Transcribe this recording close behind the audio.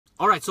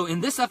All right, so in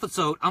this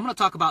episode, I'm going to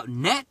talk about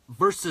net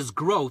versus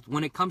growth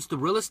when it comes to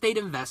real estate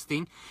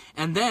investing.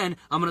 And then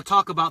I'm going to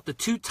talk about the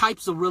two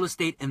types of real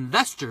estate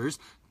investors,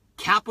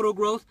 capital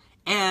growth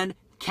and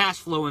cash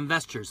flow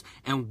investors,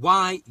 and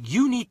why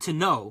you need to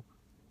know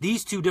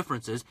these two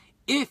differences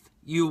if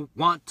you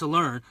want to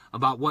learn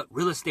about what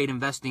real estate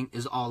investing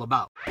is all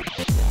about.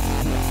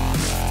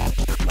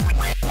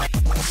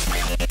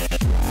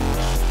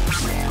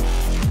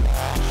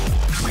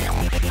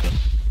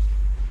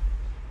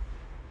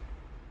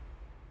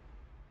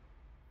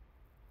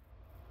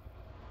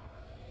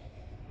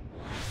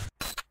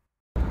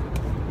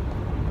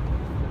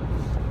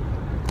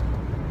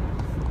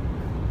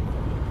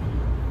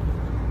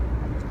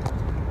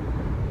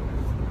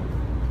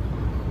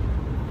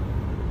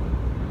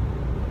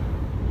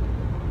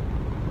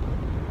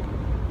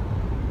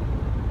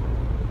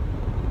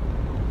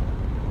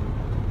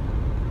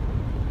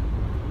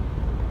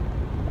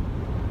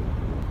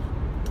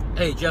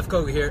 Hey, Jeff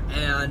Koga here,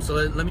 and so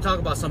let me talk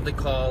about something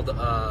called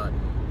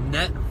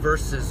net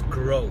versus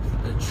growth,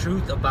 the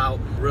truth about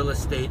real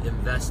estate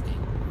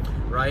investing,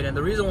 right? And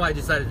the reason why I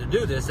decided to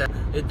do this,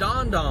 it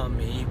dawned on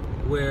me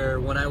where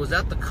when I was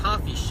at the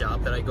coffee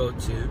shop that I go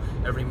to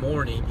every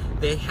morning,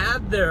 they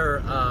had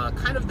their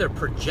kind of their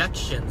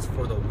projections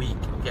for the week,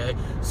 okay?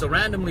 So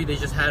randomly they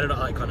just had it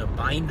like on a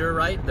binder,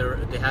 right?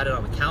 They had it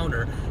on the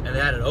counter and they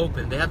had it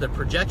open. They had the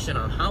projection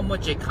on how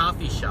much a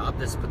coffee shop,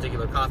 this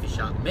particular coffee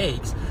shop,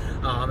 makes,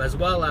 as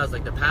well as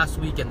like the past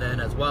week, and then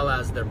as well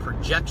as their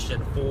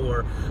projection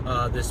for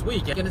this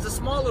week. And it's a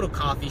small little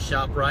coffee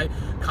shop, right?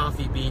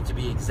 Coffee Bean to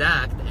be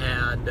exact.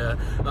 And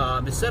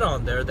it said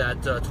on there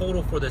that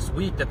total for this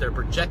week that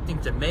they're projecting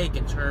to make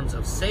in terms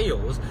of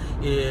sales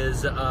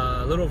is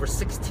a little over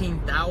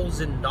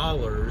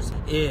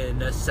 $16,000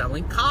 in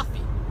selling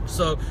coffee.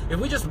 So if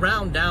we just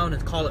round down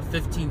and call it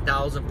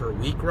 $15,000 per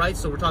week, right?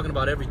 So we're talking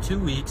about every 2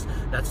 weeks,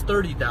 that's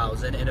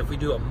 $30,000. And if we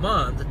do a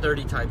month,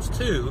 30 times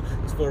 2,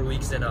 it's 4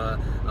 weeks in a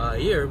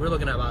year, we're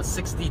looking at about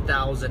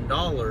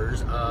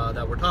 $60,000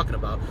 that we're talking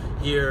about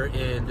here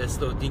in this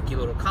little dinky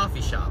little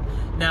coffee shop.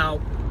 Now,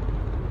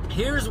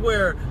 here's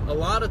where a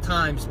lot of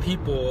times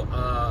people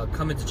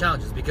come into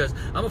challenges, because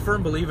I'm a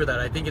firm believer that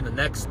I think in the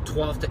next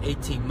 12 to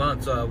 18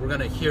 months, we're going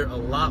to hear a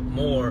lot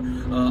more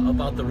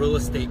about the real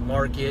estate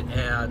market,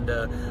 and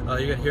you're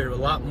going to hear a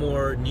lot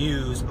more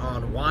news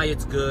on why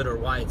it's good or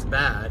why it's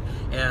bad.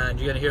 And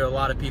you're going to hear a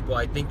lot of people,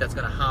 I think, that's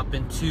going to hop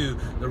into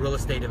the real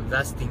estate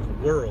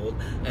investing world.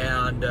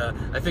 And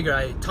I figure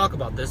I talk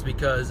about this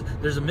because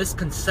there's a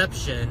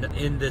misconception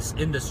in this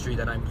industry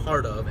that I'm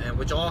part of, and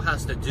which all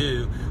has to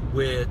do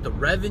with the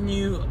revenue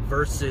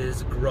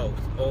versus growth,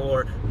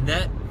 or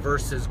net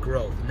versus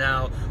growth.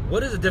 Now,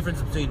 what is the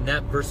difference between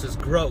net versus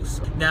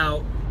gross?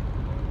 Now,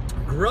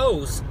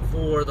 gross,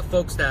 for the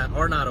folks that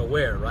are not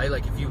aware, right?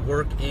 Like if you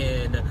work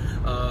in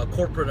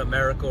corporate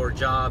America or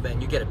job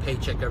and you get a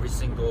paycheck every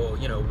single,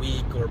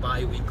 week or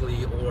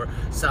bi-weekly or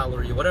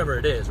salary, whatever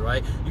it is,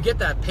 right? You get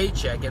that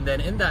paycheck, and then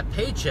in that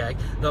paycheck,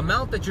 the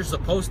amount that you're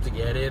supposed to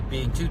get, it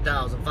being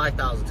 $2,000,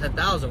 $5,000,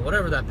 $10,000,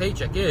 whatever that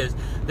paycheck is,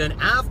 then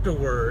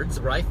afterwards,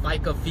 right,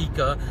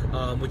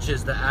 FICA, which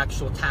is the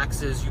actual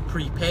taxes you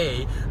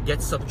prepay,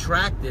 gets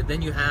subtracted.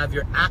 Then you have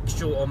your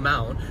actual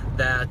amount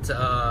that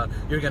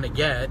you're gonna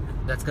get,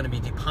 that's going to be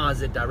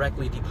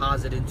directly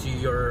deposit into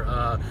your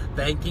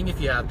banking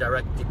if you have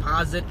direct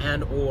deposit,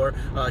 and or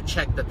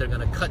check that they're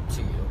going to cut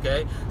to you.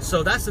 Okay,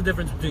 so that's the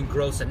difference between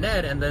gross and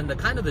net. And then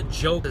the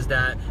joke is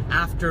that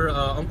after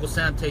Uncle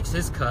Sam takes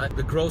his cut,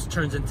 the gross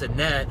turns into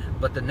net,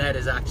 but the net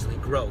is actually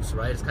gross,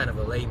 right? It's kind of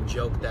a lame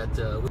joke that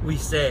we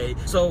say.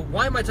 So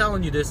why am I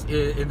telling you this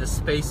in the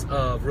space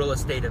of real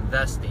estate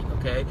investing?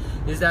 Okay,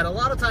 is that a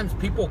lot of times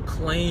people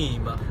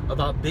claim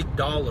about big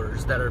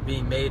dollars that are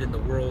being made in the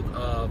world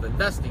of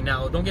investing.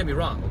 Now, don't get me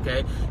wrong,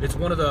 okay? It's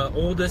one of the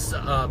oldest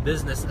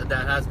business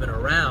that has been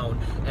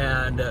around,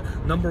 and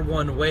number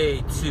one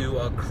way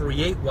to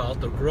create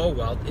wealth or grow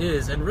wealth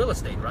is in real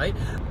estate, right?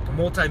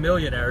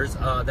 Multimillionaires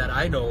that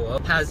I know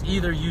of has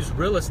either used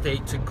real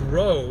estate to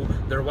grow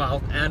their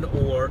wealth and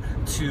or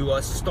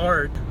to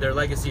start their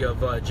legacy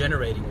of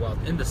generating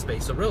wealth in the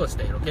space of real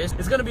estate, okay?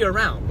 It's going to be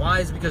around.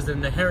 Why? Is because the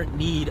inherent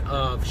need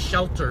of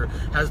shelter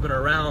has been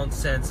around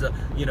since,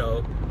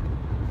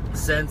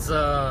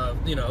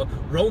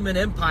 Roman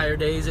Empire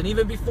days, and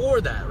even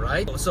before that,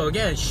 right? So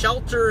again,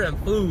 shelter and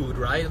food,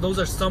 right? Those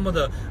are some of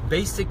the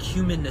basic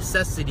human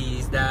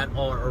necessities that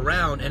are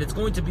around, and it's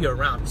going to be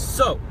around.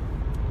 So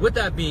with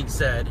that being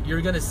said,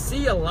 you're going to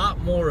see a lot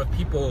more of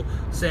people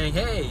saying,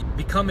 hey,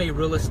 become a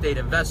real estate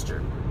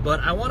investor. But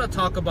I want to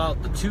talk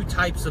about the two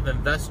types of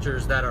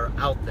investors that are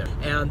out there.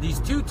 And these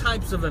two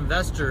types of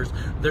investors,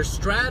 their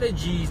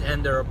strategies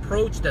and their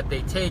approach that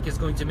they take is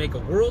going to make a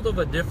world of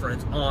a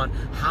difference on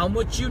how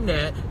much you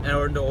net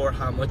or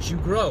how much you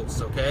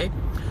gross, okay?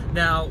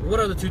 Now, what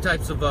are the two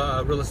types of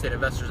real estate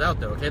investors out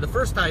there? Okay, the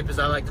first type is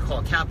I like to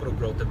call capital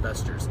growth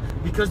investors,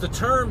 because the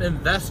term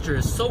investor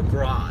is so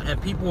broad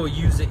and people will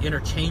use it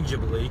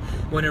interchangeably,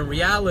 when in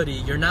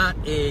reality you're not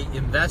a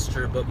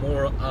investor but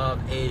more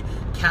of a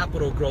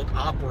capital growth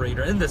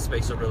operator in this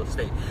space of real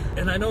estate.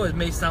 And I know it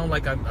may sound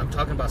like I'm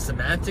talking about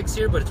semantics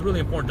here, but it's really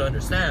important to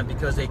understand,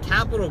 because a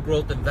capital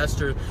growth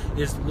investor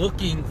is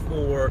looking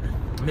for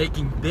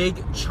making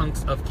big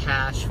chunks of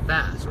cash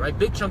fast, right?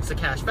 Big chunks of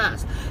cash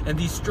fast. And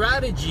these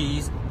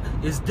strategies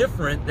is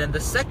different than the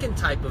second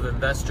type of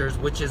investors,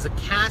 which is a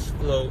cash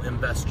flow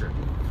investor.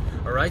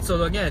 All right,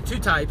 so again, two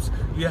types.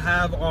 You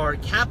have our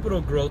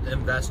capital growth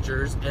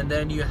investors, and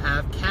then you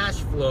have cash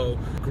flow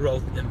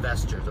growth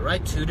investors. All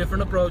right, two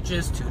different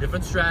approaches, two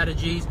different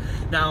strategies.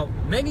 Now,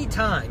 many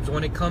times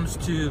when it comes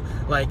to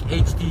like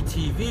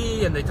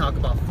HGTV and they talk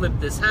about Flip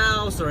This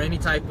House or any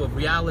type of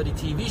reality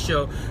TV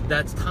show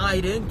that's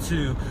tied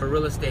into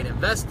real estate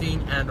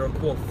investing and or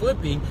quote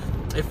flipping,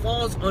 it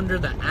falls under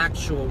the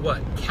actual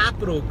what?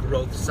 Capital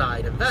growth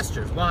side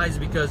investors. Why? Is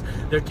because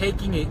they're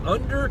taking an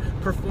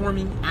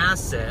underperforming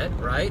asset,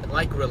 right,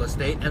 like real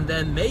estate, and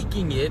then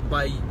making it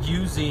by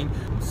using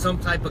some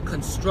type of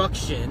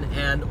construction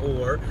and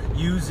or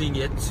using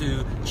it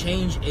to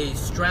change a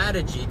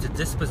strategy to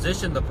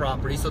disposition the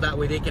property so that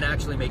way they can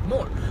actually make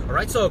more. All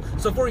right, so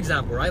for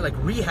example, right, like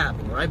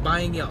rehabbing, right,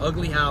 buying an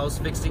ugly house,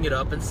 fixing it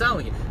up and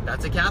selling it.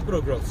 That's a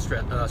capital growth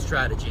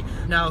strategy.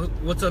 Now,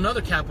 what's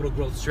another capital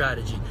growth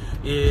strategy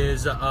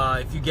is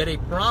if you get a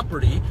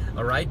property,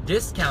 all right,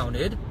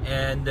 discounted,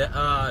 and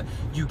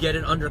you get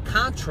it under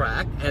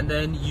contract, and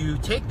then you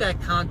take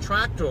that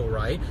contractual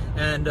right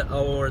and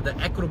or the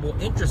equitable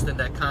interest in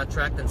that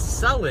contract and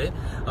sell it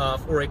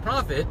for a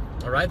profit.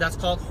 All right, that's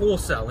called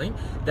wholesaling.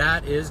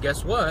 That is,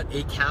 guess what,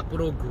 a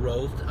capital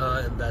growth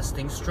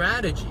investing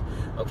strategy.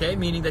 Okay,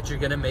 meaning that you're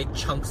going to make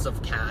chunks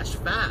of cash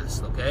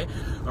fast. Okay,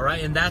 all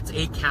right, and that's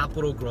a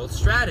capital growth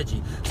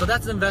strategy. So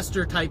that's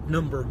investor type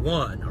number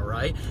one. All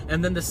right,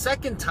 and then the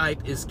second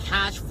type is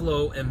cash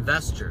flow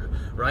investor.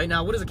 Right,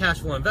 now, what is a cash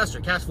flow investor?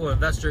 Cash flow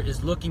investor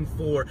is looking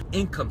for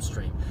income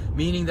stream,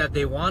 meaning that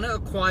they want to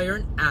acquire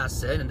an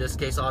asset, in this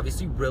case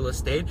obviously real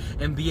estate,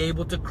 and be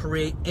able to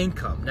create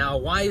income. Now,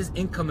 why is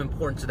income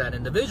important to that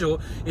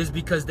individual? Is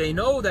because they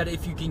know that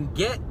if you can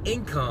get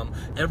income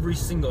every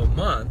single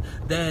month,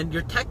 then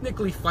you're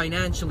technically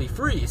financially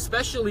free,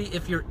 especially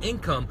if your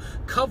income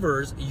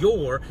covers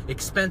your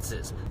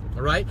expenses.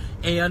 All right,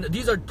 and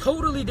these are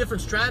totally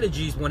different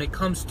strategies when it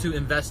comes to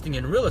investing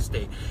in real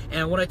estate.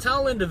 And what I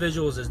tell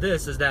individuals is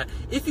this, is that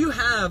if you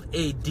have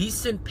a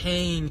decent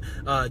paying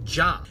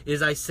job,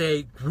 is I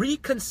say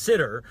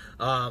reconsider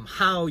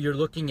how you're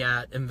looking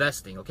at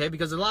investing. Okay,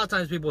 because a lot of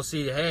times people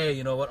see, hey,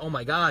 you know what, oh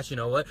my gosh, you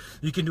know what,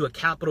 you can do a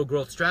capital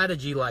growth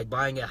strategy like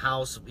buying a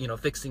house, you know,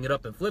 fixing it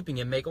up and flipping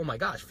and make, oh my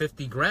gosh,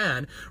 50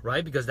 grand,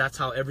 right? Because that's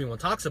how everyone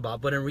talks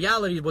about. But in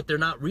reality, what they're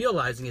not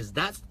realizing is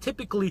that's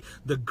typically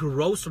the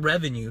gross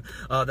revenue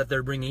that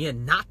they're bringing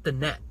in, not the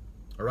net.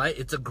 All right,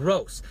 it's a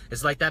gross.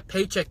 It's like that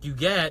paycheck you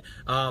get,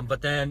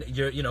 but then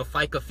your, you know,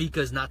 FICA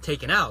is not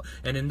taken out.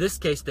 And in this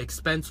case, the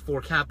expense for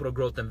capital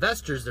growth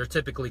investors, they're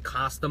typically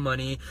cost of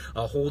money,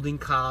 holding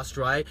cost,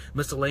 right,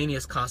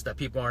 miscellaneous costs that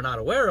people are not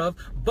aware of.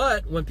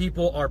 But when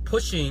people are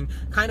pushing,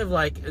 kind of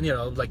like, you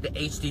know, like the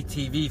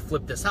HGTV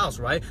Flip This House,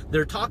 right,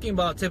 they're talking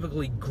about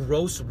typically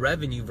gross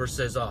revenue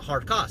versus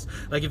hard costs.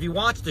 Like if you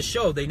watch the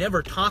show, they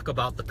never talk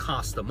about the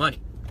cost of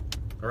money.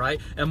 All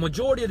right, and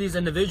majority of these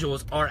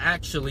individuals are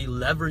actually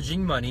leveraging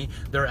money.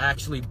 They're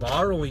actually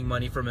borrowing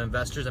money from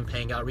investors and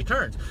paying out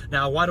returns.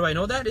 Now, why do I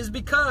know that? Is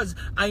because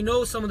I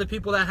know some of the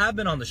people that have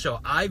been on the show.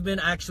 I've been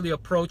actually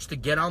approached to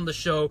get on the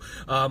show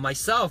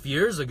myself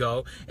years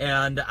ago,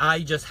 and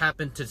I just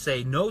happened to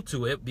say no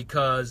to it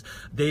because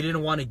they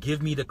didn't want to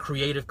give me the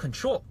creative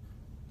control.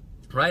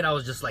 Right, I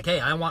was just like, hey,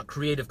 I want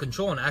creative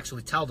control and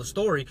actually tell the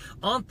story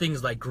on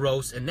things like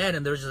gross and net,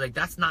 and they're just like,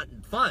 that's not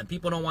fun.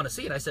 People don't want to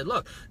see it. I said,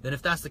 look, then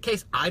if that's the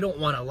case, I don't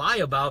want to lie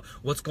about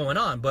what's going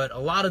on. But a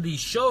lot of these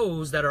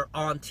shows that are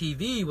on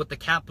TV with the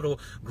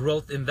capital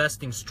growth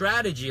investing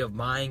strategy of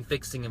buying,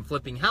 fixing, and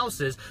flipping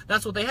houses,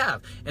 that's what they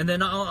have. And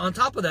then on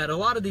top of that, a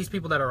lot of these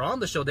people that are on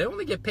the show, they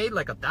only get paid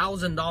like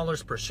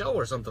 $1,000 per show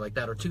or something like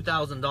that, or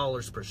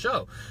 $2,000 per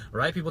show,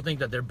 right? People think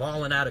that they're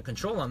balling out of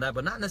control on that,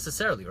 but not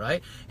necessarily,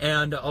 right?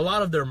 And a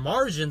lot of their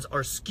margins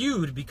are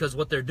skewed because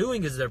what they're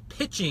doing is they're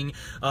pitching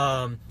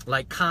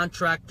like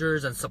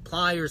contractors and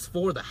suppliers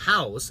for the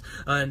house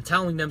and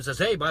telling them, says,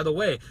 hey, by the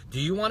way, do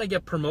you want to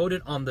get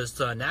promoted on this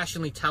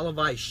nationally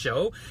televised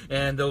show?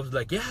 And they'll be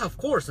like, yeah, of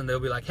course. And they'll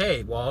be like,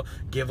 hey, well,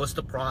 give us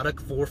the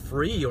product for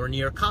free or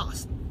near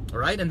cost. All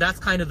right, and that's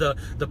kind of the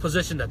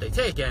position that they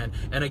take. And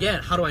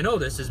again, how do I know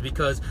this? Is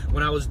because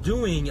when I was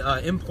doing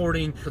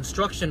importing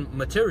construction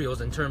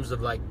materials in terms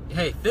of like,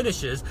 hey,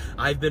 finishes,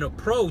 I've been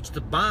approached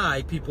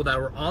by people that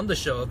were on the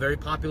show, very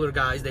popular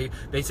guys. They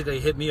basically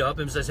hit me up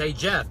and says, hey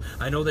Jeff,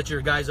 I know that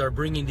your guys are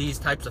bringing these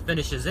types of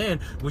finishes in.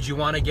 Would you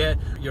want to get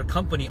your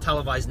company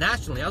televised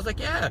nationally? I was like,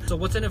 yeah. So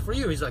what's in it for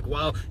you? He's like,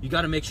 well, you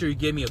got to make sure you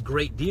give me a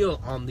great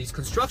deal on these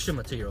construction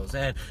materials.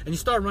 And you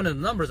start running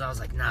the numbers. I was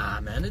like, nah,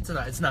 man,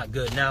 it's not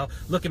good. Now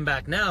looking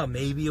back now,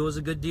 maybe it was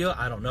a good deal,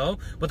 I don't know,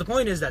 but the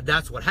point is that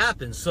that's what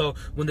happens. So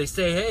when they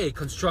say, hey,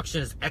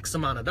 construction is X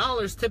amount of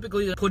dollars,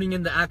 typically they're putting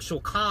in the actual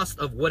cost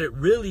of what it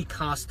really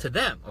costs to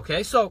them.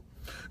 Okay, so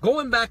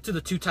going back to the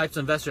two types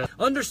of investors,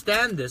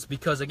 understand this,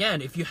 because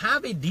again, if you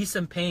have a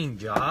decent paying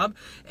job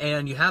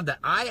and you have that,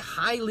 I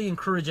highly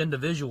encourage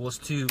individuals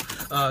to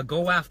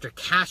go after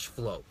cash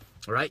flow,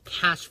 right?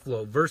 Cash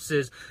flow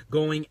versus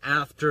going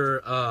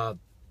after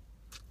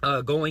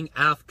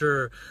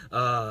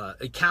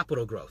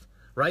capital growth.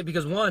 Right?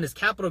 Because one is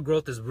capital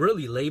growth is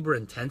really labor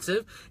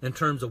intensive in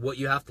terms of what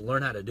you have to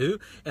learn how to do.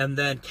 And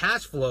then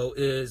cash flow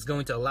is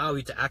going to allow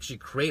you to actually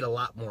create a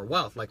lot more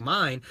wealth. Like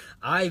mine,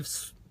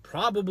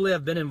 probably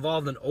have been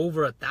involved in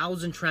over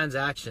 1,000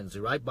 transactions,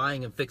 right?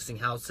 Buying and fixing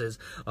houses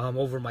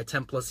over my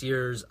 10 plus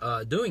years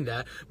doing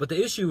that. But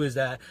the issue is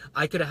that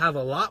I could have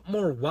a lot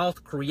more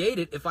wealth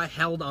created if I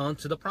held on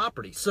to the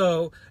property.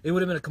 So it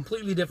would have been a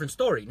completely different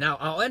story. Now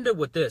I'll end it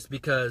with this,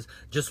 because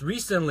just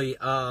recently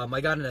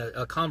I got in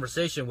a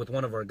conversation with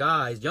one of our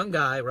guys, young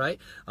guy, right?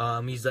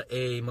 He's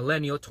a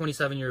millennial,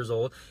 27 years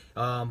old.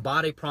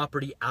 Bought a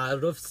property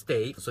out of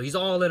state, so he's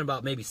all in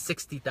about maybe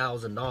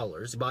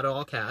 $60,000. He bought it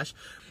all cash,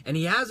 and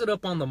he has it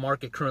up on the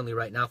market currently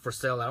right now for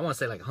sale. I want to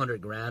say like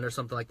 100 grand or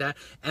something like that,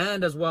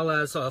 and as well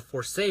as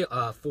for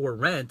sale, for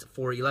rent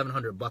for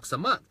 $1,100 a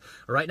month.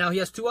 Right now he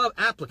has two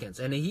applicants,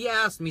 and he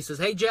asked me, says,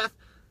 hey Jeff,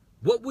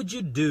 what would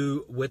you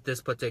do with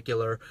this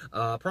particular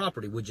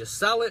property? Would you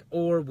sell it,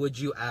 or would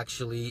you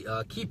actually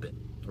keep it?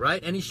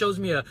 Right? And he shows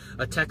me a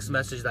text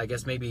message that I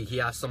guess maybe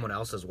he asked someone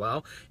else as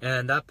well.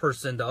 And that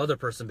person, the other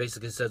person,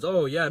 basically says,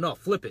 oh yeah, no,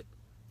 flip it.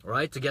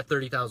 Right, to get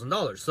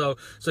 $30,000. So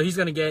he's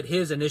going to get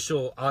his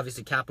initial,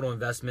 obviously, capital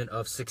investment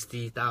of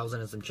 $60,000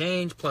 and some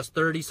change plus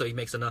 30. So he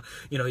makes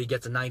enough, he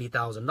gets a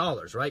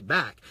 $90,000 right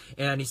back.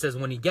 And he says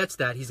when he gets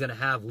that, he's going to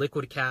have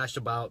liquid cash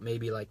about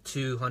maybe like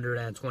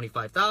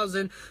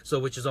 $225,000. So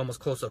which is almost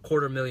close to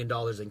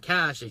 $250,000 in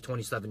cash a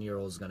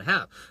 27-year-old is going to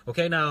have.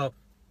 Okay, now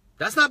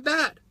that's not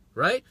bad,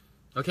 right?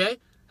 Okay.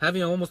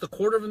 Having almost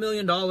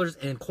 $250,000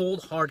 in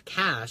cold hard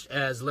cash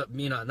as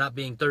not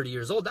being 30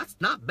 years old, that's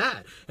not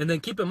bad. And then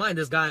keep in mind,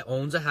 this guy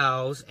owns a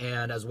house,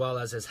 and as well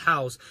as his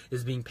house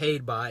is being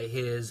paid by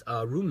his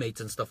roommates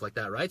and stuff like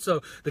that, right?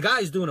 So the guy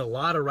is doing a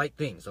lot of right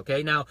things.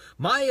 Okay, now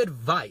my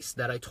advice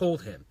that I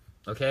told him,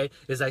 okay,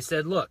 is I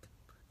said, look,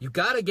 you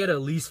got to get at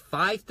least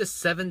 5 to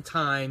 7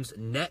 times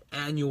net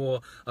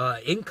annual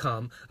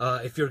income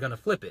if you're going to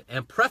flip it,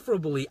 and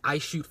preferably I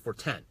shoot for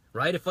 10.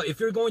 Right? If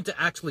you're going to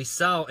actually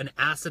sell an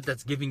asset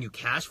that's giving you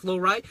cash flow,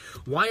 right?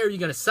 Why are you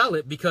going to sell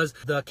it? Because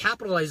the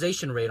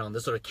capitalization rate on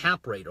this, or a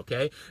cap rate,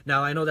 okay?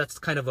 Now, I know that's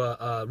kind of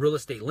a real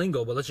estate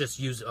lingo, but let's just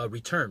use a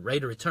rate of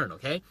return,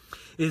 okay?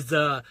 Is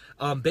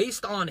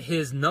based on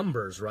his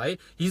numbers, right?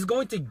 He's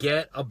going to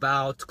get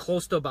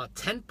close to about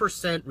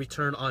 10%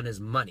 return on his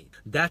money.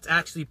 That's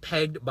actually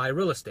pegged by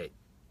real estate.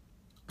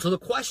 So the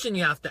question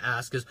you have to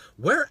ask is,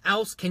 where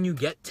else can you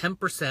get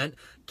 10%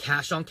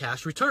 cash on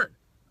cash return?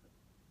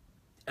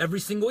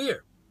 Every single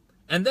year.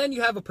 And then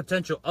you have a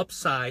potential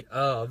upside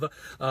of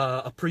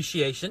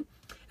appreciation.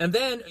 And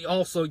then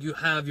also you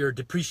have your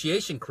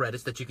depreciation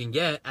credits that you can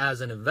get as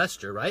an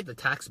investor, right? The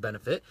tax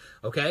benefit,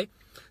 okay?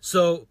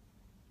 So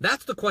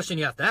that's the question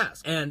you have to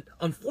ask. And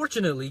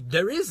unfortunately,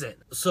 there isn't.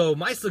 So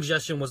my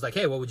suggestion was like,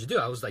 hey, what would you do?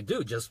 I was like,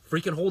 dude, just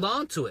freaking hold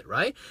on to it,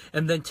 right?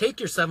 And then take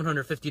your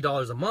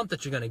 $750 a month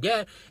that you're going to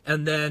get,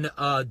 and then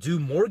do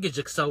mortgage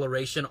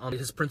acceleration on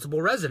his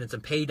principal residence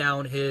and pay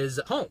down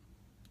his home.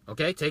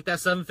 Okay, take that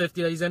 $750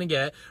 that he's going to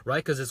get, right,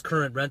 because his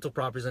current rental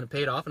property is going to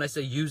pay it off, and I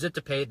say use it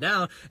to pay it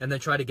down, and then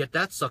try to get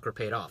that sucker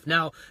paid off.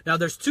 Now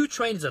there's two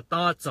trains of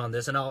thoughts on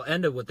this, and I'll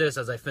end it with this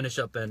as I finish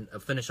up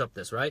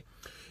this, right?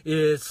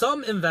 Is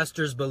some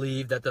investors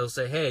believe that they'll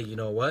say, hey, you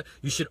know what,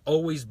 you should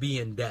always be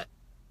in debt,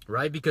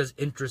 right? Because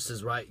interest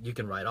is right. You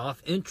can write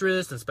off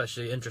interest,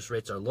 especially interest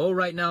rates are low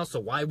right now. So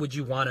why would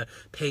you want to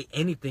pay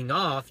anything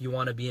off? You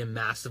want to be in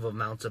massive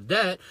amounts of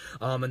debt,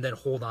 and then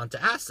hold on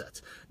to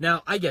assets.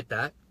 Now, I get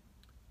that.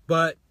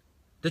 But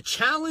the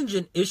challenge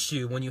and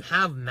issue when you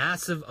have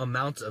massive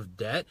amounts of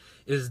debt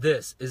is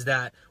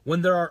that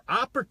when there are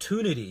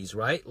opportunities,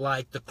 right,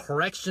 like the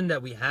correction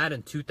that we had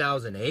in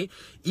 2008,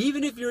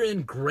 even if you're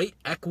in great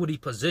equity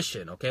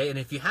position, okay, and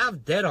if you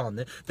have debt on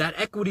it, that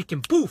equity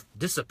can poof,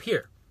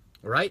 disappear.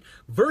 Right?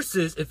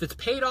 Versus if it's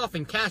paid off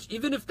in cash,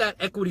 even if that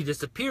equity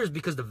disappears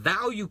because the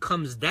value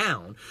comes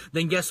down,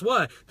 then guess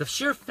what? The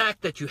sheer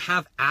fact that you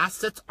have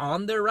assets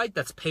on there, right,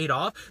 that's paid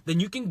off, then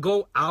you can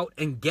go out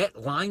and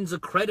get lines of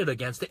credit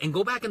against it and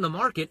go back in the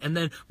market and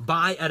then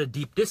buy at a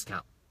deep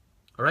discount.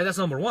 All right, that's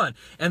number one.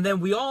 And then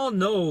we all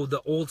know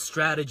the old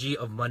strategy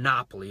of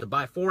monopoly, to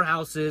buy 4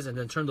 houses and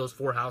then turn those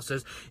 4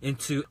 houses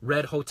into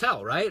Red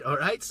Hotel, right? All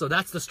right, so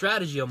that's the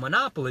strategy of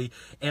monopoly.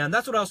 And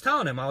that's what I was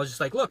telling him. I was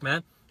just like, look,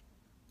 man,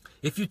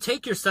 if you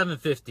take your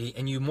 $750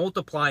 and you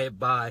multiply it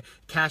by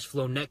cash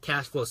flow, net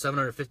cash flow,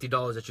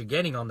 $750 that you're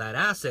getting on that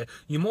asset,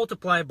 you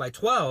multiply it by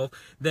 12,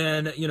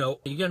 then, you know,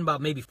 you're getting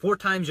about maybe 4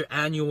 times your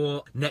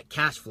annual net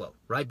cash flow,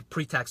 right?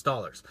 Pre-tax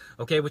dollars,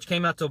 okay? Which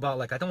came out to about,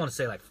 like, I don't want to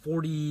say like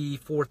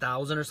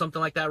 44,000 or something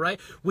like that,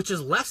 right? Which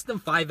is less than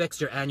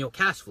 5x your annual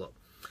cash flow.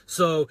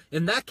 So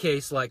in that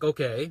case, like,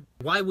 okay,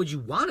 why would you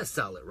want to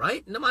sell it,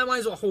 right? And I might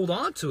as well hold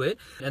on to it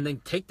and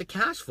then take the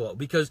cash flow,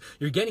 because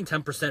you're getting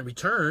 10%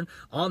 return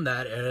on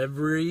that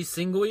every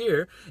single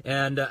year.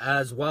 And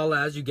as well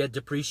as you get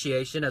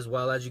depreciation, as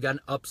well as you got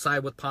an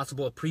upside with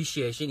possible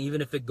appreciation.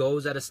 Even if it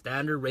goes at a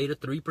standard rate of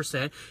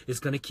 3%, it's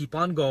going to keep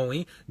on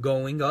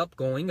going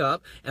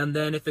up. And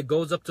then if it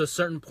goes up to a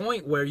certain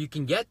point where you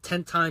can get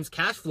 10 times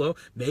cash flow,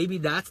 maybe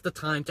that's the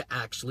time to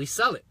actually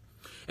sell it.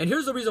 And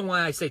here's the reason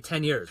why I say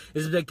 10 years,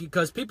 is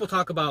because people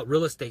talk about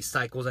real estate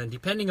cycles, and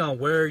depending on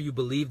where you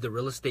believe the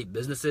real estate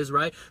business is,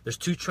 right, there's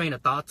 2 train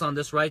of thoughts on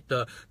this, right?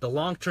 The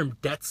long-term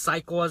debt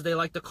cycle, as they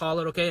like to call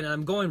it, okay? And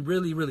I'm going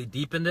really, really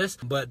deep in this,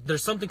 but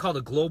there's something called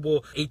a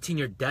global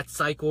 18-year debt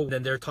cycle,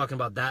 and they're talking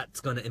about that's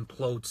going to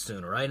implode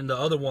soon, right? And the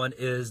other one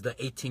is the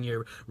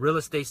 18-year real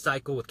estate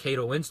cycle with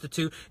Cato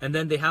Institute, and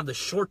then they have the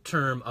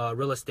short-term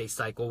real estate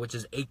cycle, which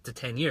is 8 to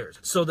 10 years.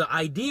 So the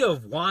idea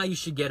of why you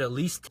should get at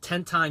least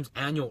 10 times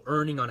annual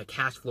earning on a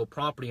cash flow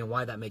property, and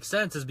why that makes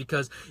sense, is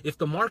because if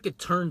the market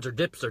turns or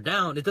dips or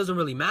down, it doesn't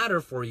really matter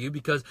for you,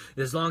 because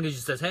as long as you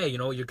says, hey, you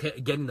know, you're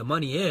getting the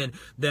money in,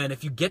 then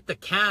if you get the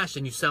cash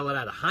and you sell it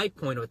at a high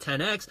point of a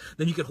 10x,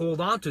 then you could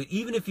hold on to it.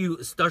 Even if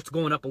you starts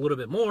going up a little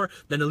bit more,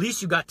 then at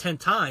least you got 10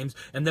 times,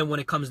 and then when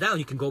it comes down,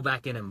 you can go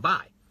back in and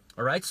buy.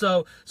 All right,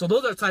 so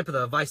those are the type of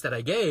the advice that I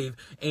gave,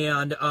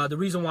 and the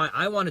reason why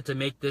I wanted to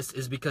make this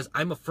is because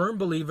I'm a firm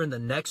believer in the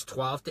next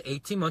 12 to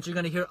 18 months, you're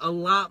going to hear a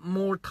lot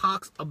more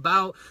talks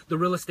about the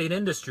real estate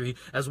industry,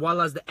 as well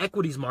as the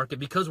equities market,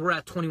 because we're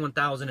at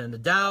 21,000 in the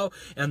Dow,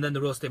 and then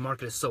the real estate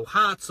market is so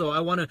hot. So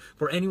I want to,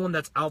 for anyone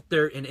that's out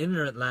there in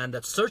internet land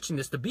that's searching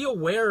this, to be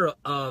aware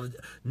of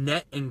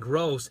net and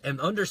gross, and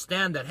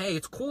understand that, hey,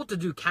 it's cool to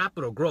do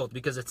capital growth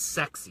because it's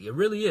sexy. It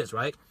really is,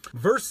 right?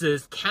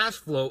 Versus cash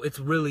flow, it's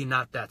really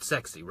not that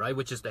sexy, right?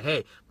 Which is to,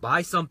 hey,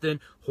 buy something,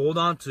 hold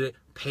on to it,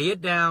 pay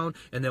it down,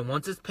 and then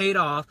once it's paid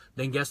off,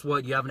 then guess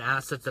what? You have an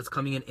asset that's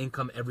coming in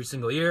income every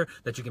single year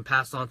that you can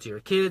pass on to your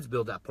kids,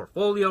 build that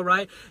portfolio,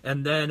 right?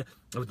 And then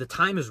if the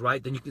time is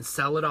right, then you can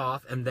sell it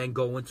off and then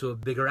go into a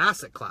bigger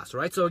asset class,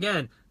 right? So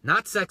again,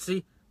 not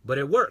sexy, but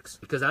it works,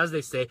 because as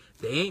they say,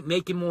 they ain't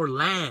making more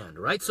land,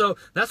 right? So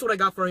that's what I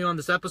got for you on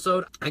this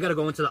episode. I got to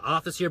go into the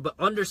office here, but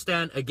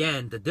understand,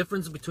 again, the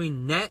difference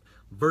between net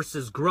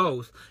versus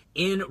growth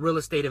in real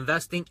estate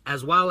investing,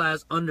 as well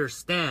as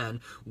understand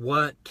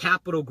what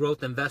capital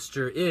growth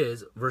investor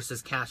is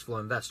versus cash flow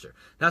investor.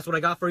 That's what I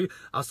got for you.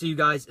 I'll see you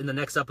guys in the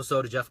next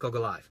episode of Jeff Koga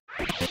Live.